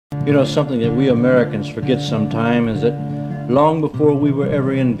You know, something that we Americans forget sometimes is that long before we were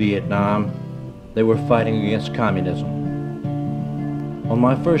ever in Vietnam, they were fighting against communism. On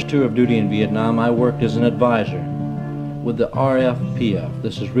my first tour of duty in Vietnam, I worked as an advisor with the RFPF.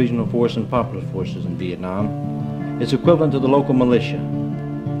 This is Regional Force and Popular Forces in Vietnam. It's equivalent to the local militia.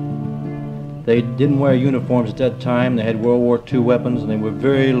 They didn't wear uniforms at that time. They had World War II weapons, and they were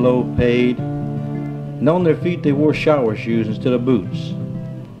very low paid. And on their feet, they wore shower shoes instead of boots.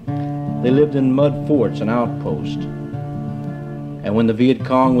 They lived in mud forts and outposts. And when the Viet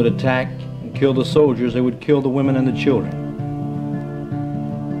Cong would attack and kill the soldiers, they would kill the women and the children.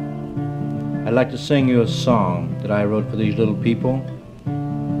 I'd like to sing you a song that I wrote for these little people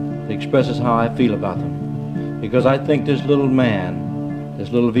that expresses how I feel about them. Because I think this little man,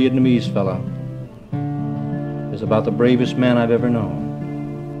 this little Vietnamese fella, is about the bravest man I've ever known.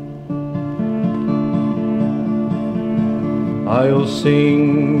 I'll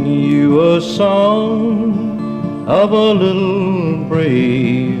sing you a song of a little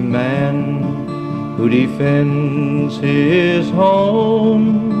brave man who defends his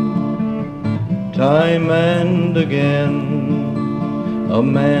home time and again. A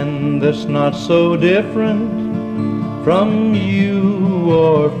man that's not so different from you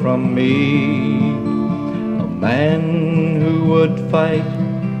or from me. A man who would fight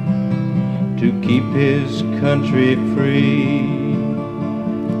to keep his country free,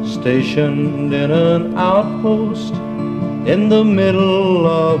 stationed in an outpost in the middle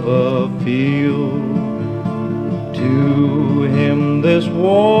of a field. To him this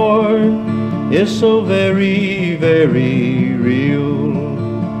war is so very, very real.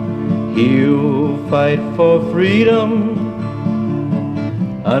 He'll fight for freedom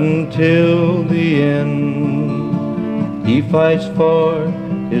until the end. He fights for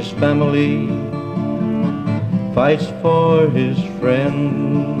his family, fights for his friend.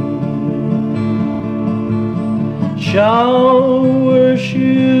 Shower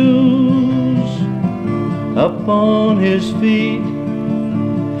shoes upon his feet,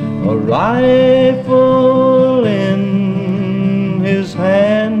 a rifle in his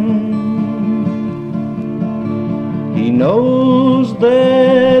hand. He knows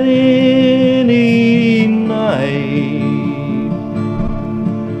that any night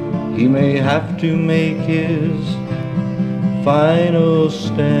he may have to make his final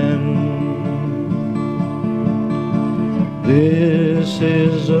stand. This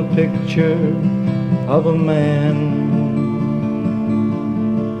is a picture of a man.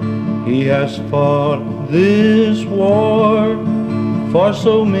 He has fought this war for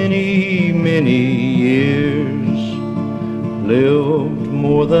so many, many years, lived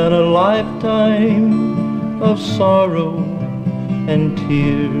more than a lifetime of sorrow and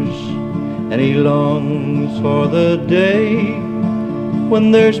tears, and he longs for the day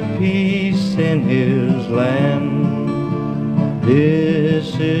when there's peace in his land.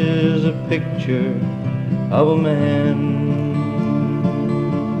 This is a picture of a man.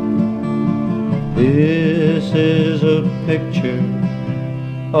 This is a picture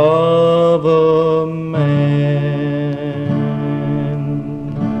of a man.